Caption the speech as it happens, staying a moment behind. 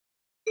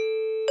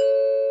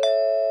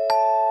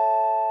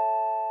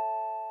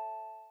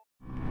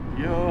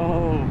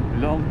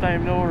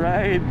time no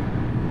ride.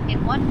 In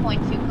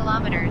 1.2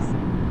 kilometers,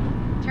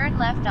 turn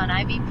left on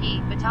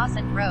IBP,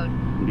 Batasan Road.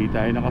 Hindi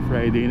tayo naka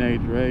Friday night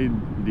ride.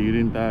 Hindi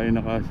rin tayo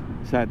naka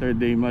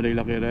Saturday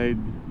Marilaki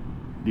ride.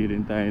 Hindi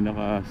rin tayo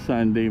naka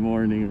Sunday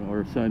morning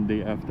or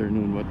Sunday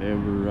afternoon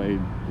whatever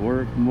ride.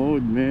 Work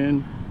mode,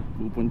 man.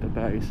 Pupunta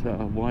tayo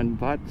sa One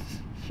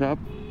Pots shop.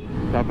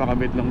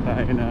 Papakabit lang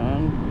tayo ng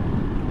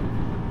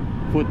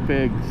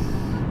Footpegs.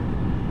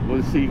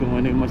 We'll see kung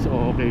ano yung mas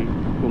okay,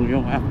 kung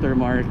yung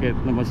aftermarket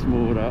na mas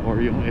mura or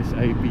yung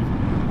SIP.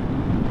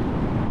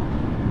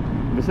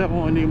 Basta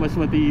kung ano yung mas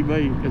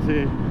matibay,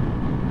 kasi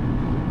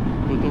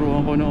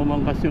tuturuan ko na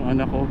umangkas yung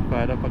anak ko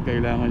para pag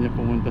kailangan niya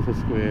pumunta sa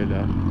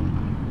eskwela,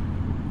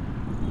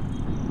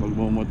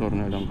 magmumotor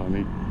na lang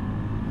kami,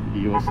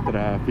 iwas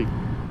traffic.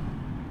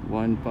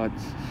 One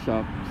Pots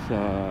shop sa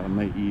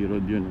may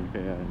E-Road yun,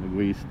 kaya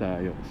nag-waste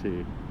tayo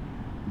kasi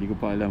hindi ko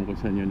pa alam kung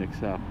saan yun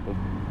eksakto.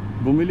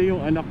 Bumili yung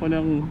anak ko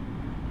ng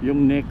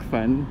yung neck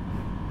fan.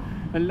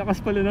 Ang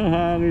lakas pala ng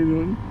hangin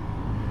nun.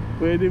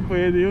 Pwede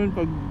yun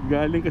pag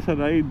galing ka sa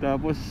ride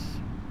tapos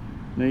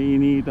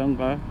naiinitan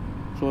ka,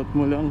 suot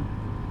mo lang.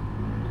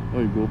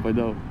 Oy, go pa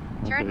daw.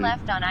 Okay. Turn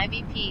left on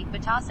IBP,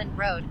 Batasan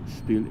Road.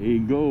 Still a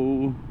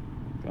go.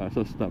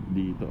 Kaso stop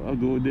dito.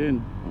 Go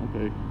din.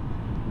 Okay.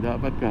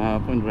 Dapat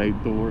kahapon ride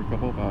to work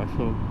ako,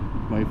 kaso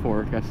may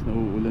forecast na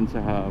uulan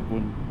sa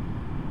hapon.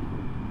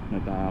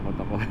 Natakot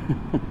ako.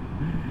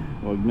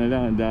 Wag na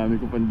lang, ang dami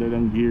ko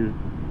pandalang gear.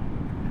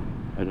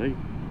 Aray,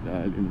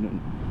 lalim nun.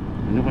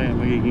 Ano kaya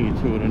magiging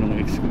itsura ng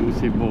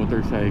exclusive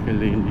motorcycle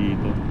lane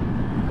dito?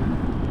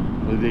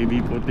 Will they be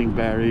putting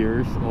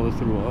barriers all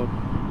throughout?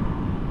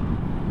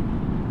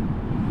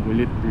 Will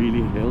it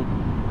really help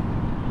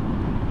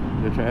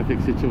the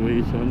traffic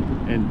situation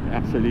and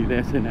actually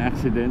lessen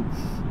accidents?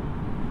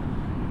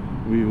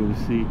 We will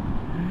see.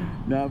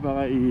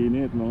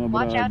 Napakainit, mga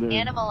brother. Watch out,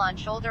 animal on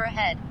shoulder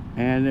ahead.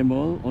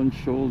 Animal on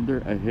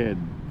shoulder ahead.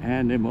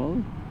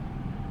 Animal?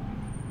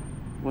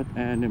 What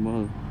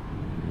animal?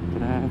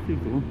 Traffic,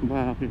 oh.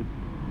 Bakit?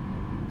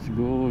 What's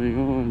going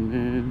on,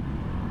 man?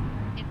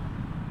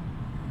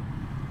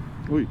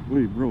 Uy,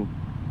 bro.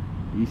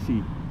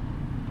 Easy.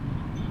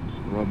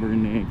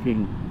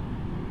 Rubbernecking.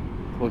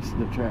 Cause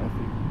the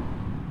traffic.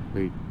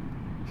 Wait.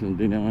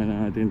 Sundin na nga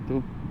natin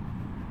to.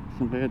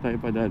 Saan kaya tayo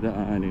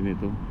padadaanin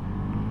ito?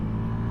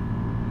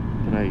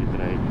 Try.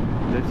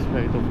 Let's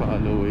try to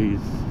follow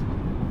ways.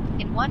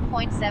 In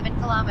 1.7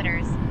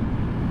 kilometers,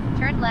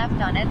 turn left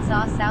on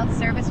EDSA South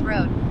Service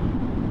Road.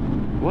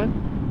 What?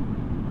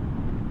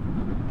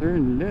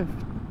 Turn left.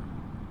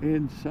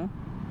 EDSA?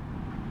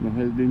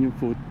 Mahal din yung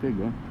Footpeg,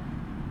 oh.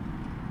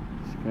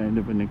 It's kind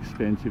of an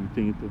expensive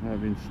thing to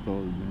have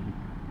installed, man.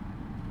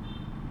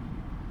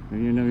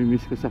 Yun yung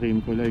namimiss ko sa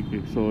Kimco, like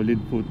solid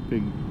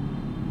Footpeg.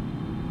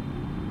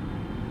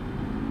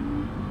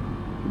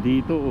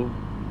 Dito, oh,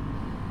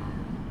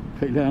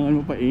 kailangan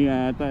mo pa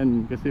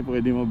ingatan kasi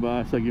pwede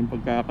mabasag yung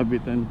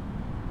pagkakabitan.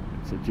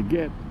 That's what you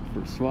get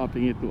for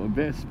swapping it to a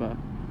Vespa.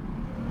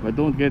 But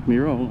don't get me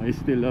wrong, I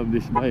still love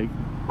this bike.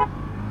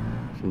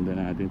 Sundan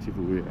natin si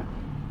Kuya.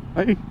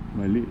 Ay,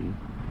 mali eh.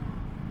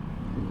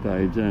 Huwag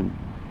tayo dyan.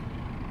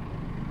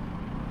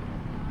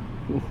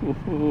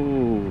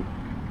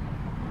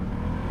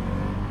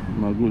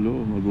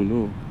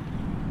 Magulo.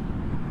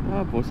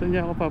 Tapos, saan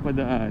niya ako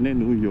papadaanin?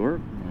 New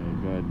York? My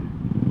God.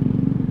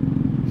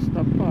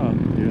 Stop pa.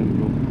 Ayan,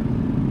 bro.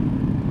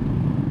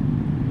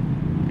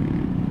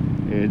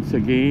 It's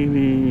a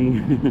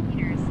gaming.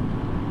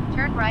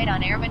 Turn right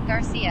on Airman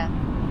Garcia.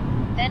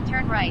 Then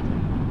turn right.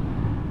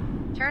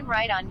 Turn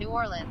right on New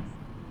Orleans.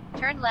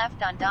 Turn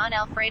left on Don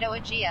Alfredo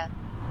Agia.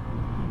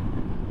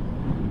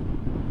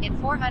 In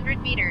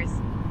 400 meters,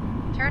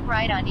 turn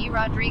right on E.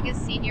 Rodriguez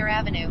Sr.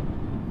 Avenue.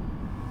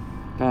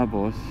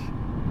 Tapos,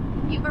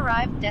 you've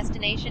arrived.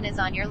 Destination is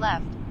on your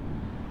left.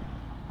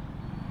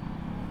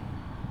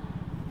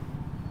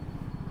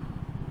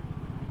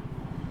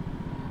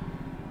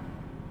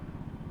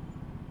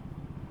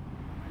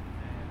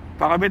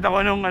 pakabit ako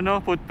nung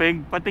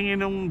Footpeg.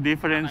 Patingin nung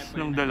difference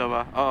nung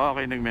dalawa. Oo,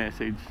 okay,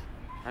 nag-message.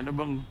 Ano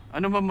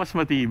bang mas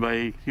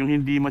matibay? Yung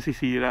hindi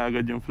masisira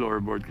agad yung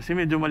floorboard. Kasi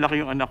medyo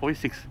malaki yung anak ko,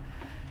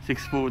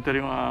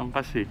 6-footer yung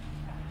angkas eh.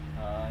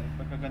 Yung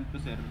pagkaganto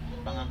sir,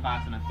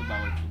 pangangkasan at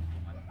bawal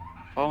tungtungan.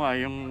 Oo nga,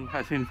 yung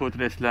as in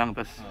footrest lang,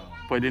 tas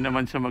pwede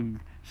naman siya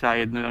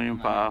mag-side na lang yung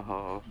paa.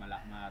 Oo.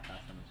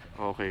 Mataas naman siya.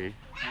 Okay.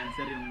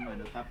 Answer yung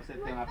tapos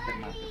ito yung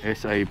aftermarket.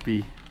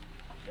 SIP.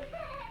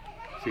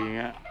 Sige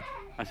nga,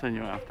 asan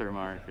yung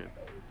aftermarket?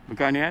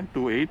 Magkano yan?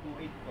 2.8?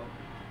 2.8 po.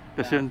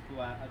 Tas yun?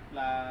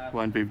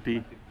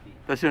 150.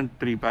 Tas yun?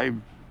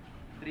 3.5?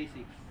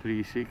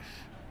 3.6.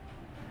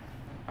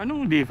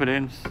 Anong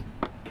difference?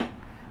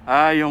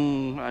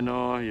 Yung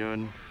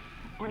yun.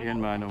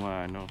 Yan,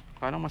 mano-mano.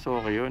 Parang mas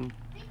okay yun.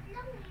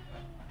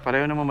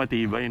 Pareho naman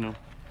matibay, no?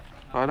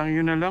 Parang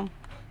yun na lang.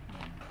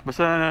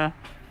 Basta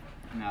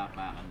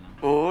Nakapakan lang.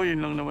 Oo,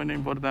 yun lang naman na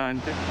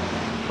importante.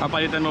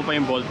 Papalitan mo pa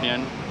yung bolt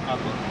niyan?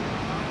 Apo.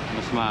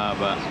 Mas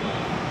mahaba.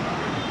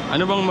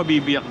 Ano bang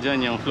mabibiyak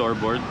dyan, yung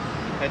floorboard?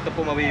 Ito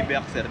po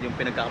mabibiyak sir, yung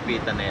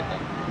pinagkakapitan na ito.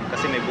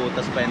 Kasi may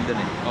butas pa yun dun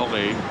eh.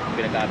 Okay. Yung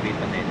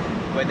pinagkakapitan na ito.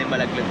 Pwede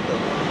malaglag to.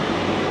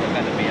 Pagka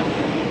nabiyak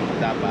to.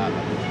 Dapat.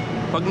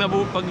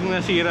 Pag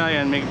nasira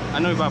yan, may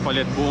ano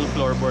ipapalit? Buong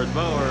floorboard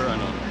ba or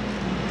ano?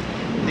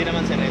 Hindi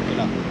naman sir, ito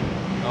lang.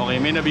 Okay,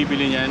 may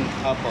nabibili niyan.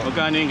 Opo.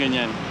 Magkano yung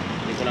ganyan?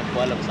 Hindi ko lang po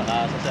alam sa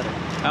kasa sir.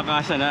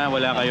 Kasa na,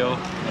 wala kayo?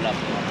 Wala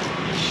po.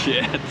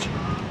 Shit.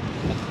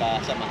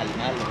 Kasa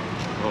mahal-mahal.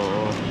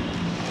 Oo.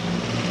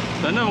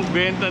 Sana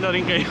magbenta na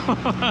rin kayo.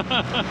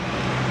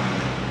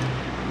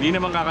 Hindi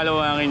naman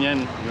kakalawangin yan.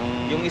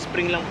 Yung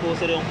spring lang po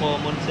sir, yung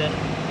common sir.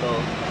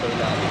 Ito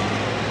ilalim.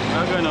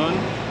 Ganon.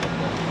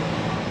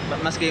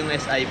 Maski yung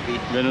SIP.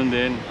 Ganon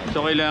din.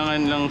 So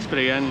kailangan lang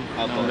sprayan.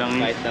 Opo,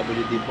 kahit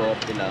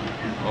WD-40 lang.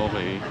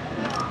 Okay.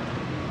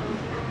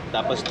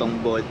 Tapos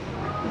tong bolt.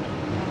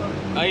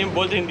 Yung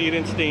bolt hindi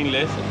rin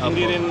stainless? Opo.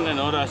 Hindi rin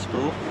rust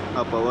proof?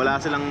 Opo, wala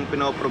silang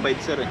pinoprovide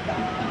sir eh.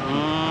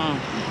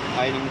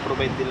 Ayun yung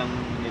provide nilang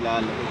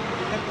nilalagay.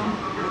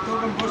 Ito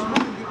ang boss mo,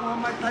 hindi ko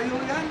matayo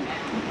yan.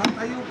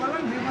 Matayo pa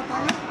lang, hindi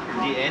matayo.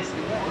 GS?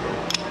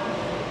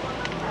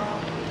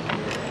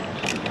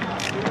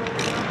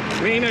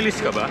 May inalis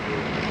ka ba?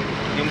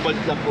 Yung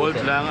bolt lang po Bolt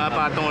sir. lang,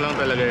 patong lang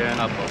talaga yan.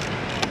 Opo.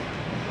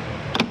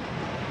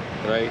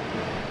 Right.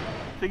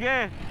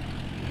 Sige.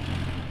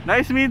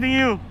 Nice meeting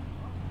you.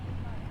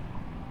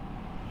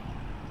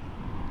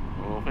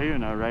 Okay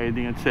yun,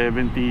 riding at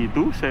 72,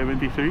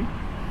 73.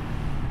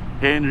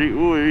 Henry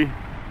Uy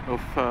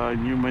of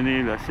New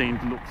Manila, St.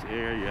 Luke's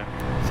area.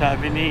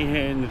 Sabi ni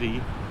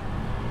Henry,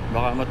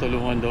 baka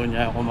matulungan daw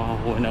niya ako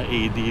makakuha ng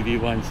ADV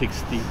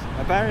 160.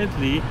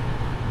 Apparently,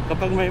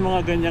 kapag may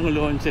mga ganyang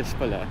launches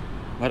pala,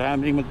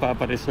 maraming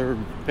magpapareserve.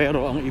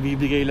 Pero ang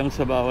ibibigay lang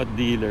sa bawat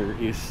dealer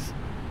is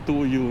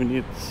 2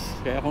 units.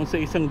 Kaya kung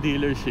sa isang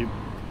dealership,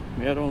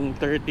 merong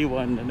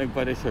 31 na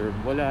nagpa-reserve,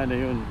 wala na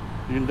yun.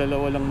 Yung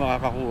dalawa lang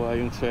makakakuha,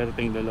 yung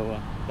swerteng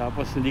dalawa.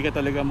 Tapos hindi ka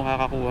talaga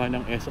makakakuha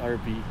ng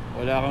SRP.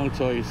 Wala kang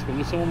choice.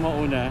 Kung gusto mo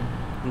mauna,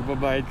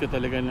 magbabayad ka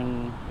talaga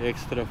ng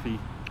extra fee.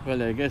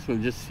 Well, I guess we'll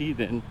just see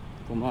then.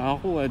 Kung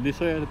makakakuha, di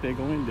swerte.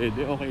 Kung hindi,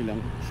 di okay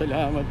lang.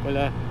 Salamat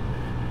pala,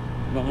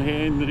 Mang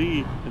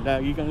Henry.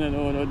 Lagi kang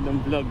nanonood ng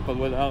vlog pag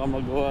wala kang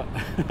magawa.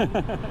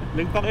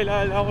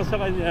 Nagpakilala ako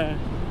sa kanya.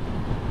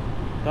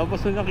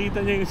 Tapos nung nakita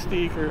niya yung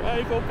sticker,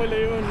 ikaw pala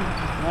yun.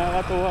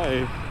 Nakakatuwa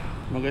eh.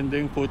 Maganda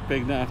yung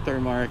footpeg na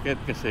aftermarket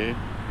kasi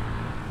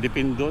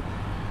dipindot,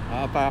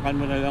 aapakan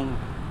mo na lang,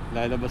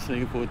 lalabas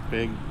na yung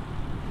footpeg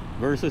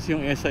versus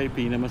yung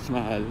SIP na mas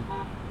mahal,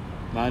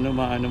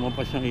 mano-mano mo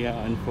pa siyang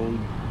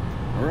i-unfold.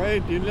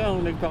 Alright, yun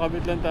lang,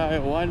 nagpakabit lang tayo.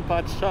 One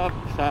pot shop.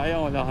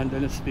 Sayang wala kang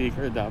dalang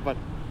sticker. Dapat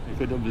I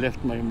could have left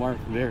my mark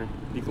there.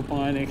 Hindi ko pa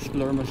nga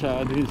na-explore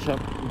masyado yung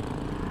shop.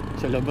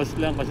 Sa labas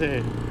lang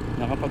kasi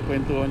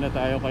nakapagkwentuhan na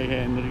tayo kay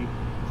Henry.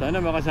 Sana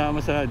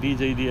makasama sa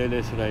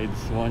DJDLS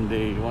rides one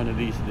day, one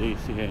of these days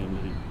si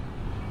Henry.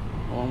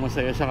 Mukhang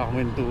masaya siya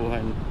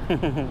kakwentuhan.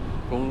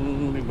 Kung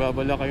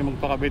nagbabala kayo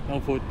magpakabit ng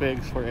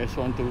footpegs for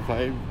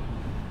S125,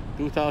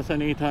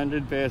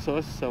 2,800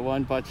 pesos sa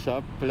one pot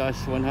shop plus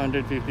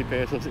 150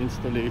 pesos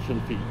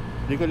installation fee.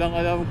 Hindi ko lang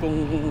alam kung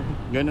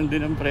ganun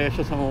din ang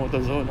presyo sa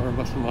Motozone or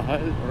mas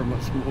mahal or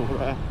mas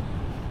mura.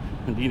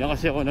 Hindi na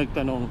kasi ako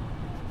nagtanong.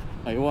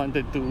 I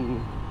wanted to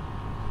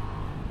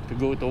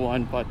go to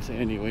one pots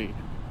anyway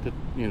to,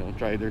 you know,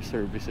 try their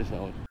services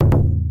out.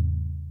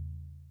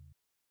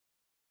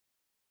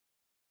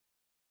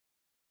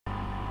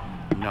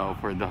 Now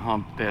for the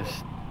hump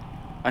test.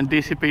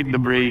 Anticipate the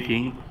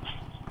braking.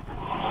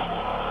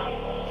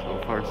 So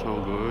far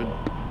so good.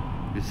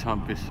 This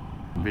hump is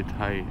a bit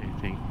high, I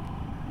think.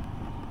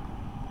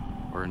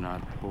 Or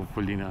not,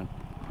 hopefully not.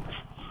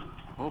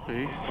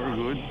 Okay, we're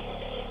good.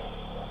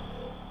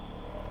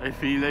 I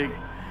feel like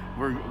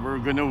we're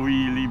gonna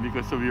wheelie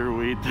because of your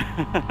weight.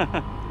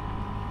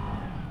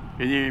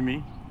 Can you hear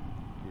me?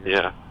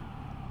 Yeah.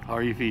 How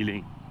are you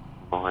feeling?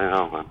 Okay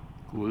naman.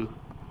 Cool.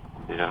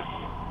 Yeah.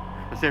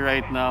 Kasi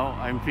right now,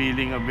 I'm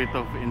feeling a bit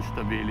of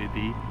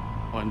instability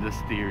on the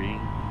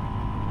steering.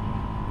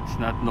 It's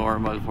not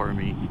normal for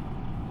me.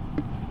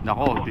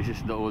 Nako, this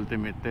is the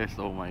ultimate test.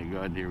 Oh my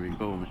God, here we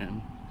go,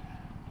 man.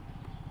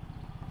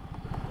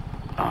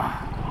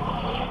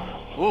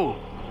 Oh,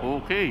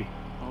 okay.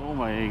 Oh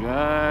my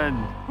God.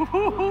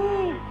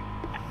 Woohoo!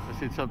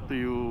 Because it's up to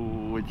you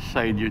which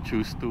side you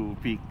choose to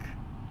peek.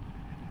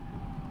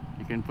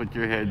 You can put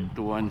your head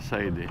to one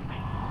side eh.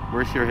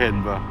 Where's your head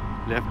ba?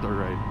 Left or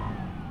right?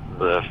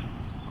 Left.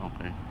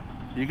 Okay.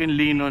 You can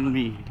lean on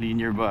me. Lean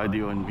your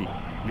body on me.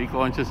 Be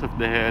conscious of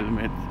the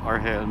helmet. Our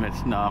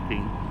helmet's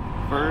knocking.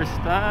 First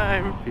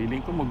time.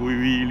 Feeling ko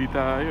mag-wheelie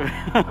tayo.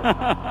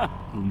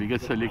 Ang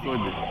bigat sa likod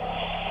eh.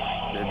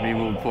 Let me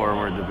move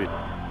forward a bit.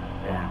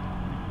 Yeah.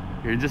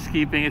 You're just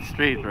keeping it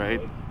straight,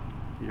 right?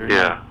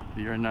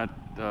 You're not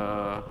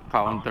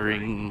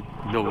countering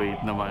the weight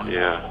naman.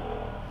 Yeah.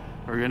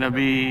 We're gonna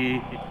be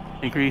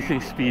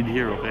increasing speed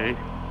here, okay?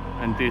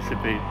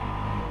 Anticipate.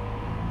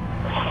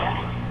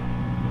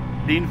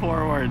 Lean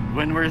forward.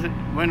 When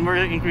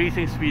we're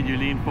increasing speed, you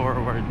lean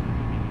forward.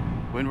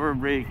 when we're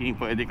braking,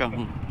 pwede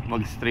kang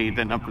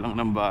mag-straighten up lang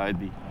ng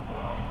body.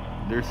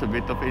 There's a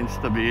bit of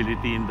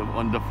instability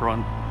on the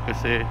front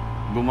kasi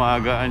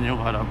gumagaan yung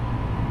harap.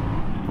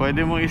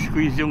 Pwede mong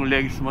i-squeeze yung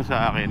legs mo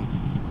sa akin.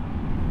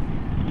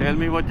 Tell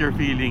me what you're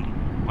feeling.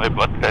 My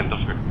butt kind of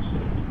hurts.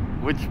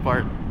 Which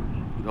part?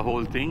 The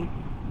whole thing?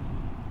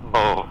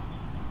 Oh.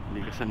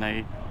 Hindi ka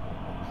sanay.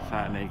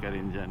 Sanay ka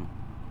rin dyan.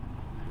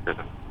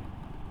 Yeah.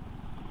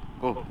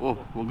 Oh,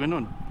 wag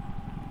ganun.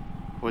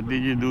 What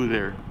did you do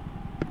there?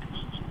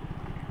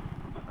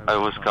 I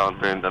was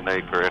countering and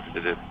I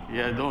corrected it.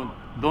 Yeah,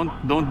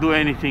 don't do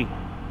anything.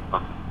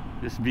 Oh.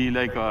 Just be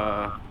like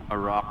a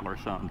rock or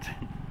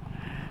something.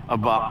 A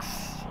box.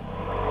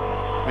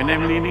 When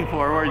I'm leaning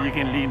forward, you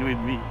can lean with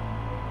me.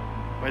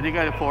 Pwede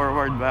ka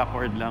forward,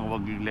 backward lang,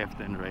 wag yung left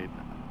and right.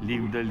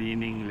 Leave the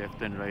leaning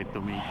left and right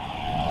to me.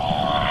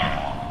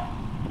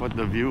 What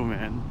the view,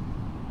 man.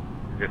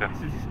 Yeah.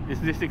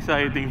 Is this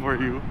exciting for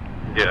you?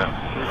 Yeah.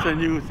 It's a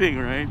new thing,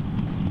 right?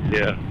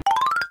 Yeah.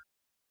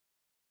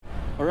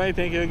 Alright,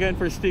 thank you again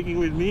for sticking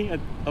with me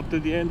up to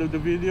the end of the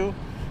video.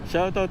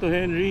 Shout out to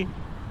Henry.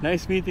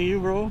 Nice meeting you,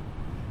 bro.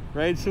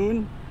 Ride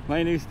soon.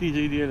 My name is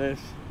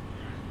DJDLS.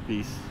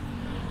 Peace.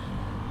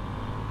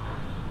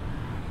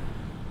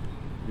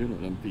 Yun,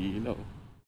 walang pinaw.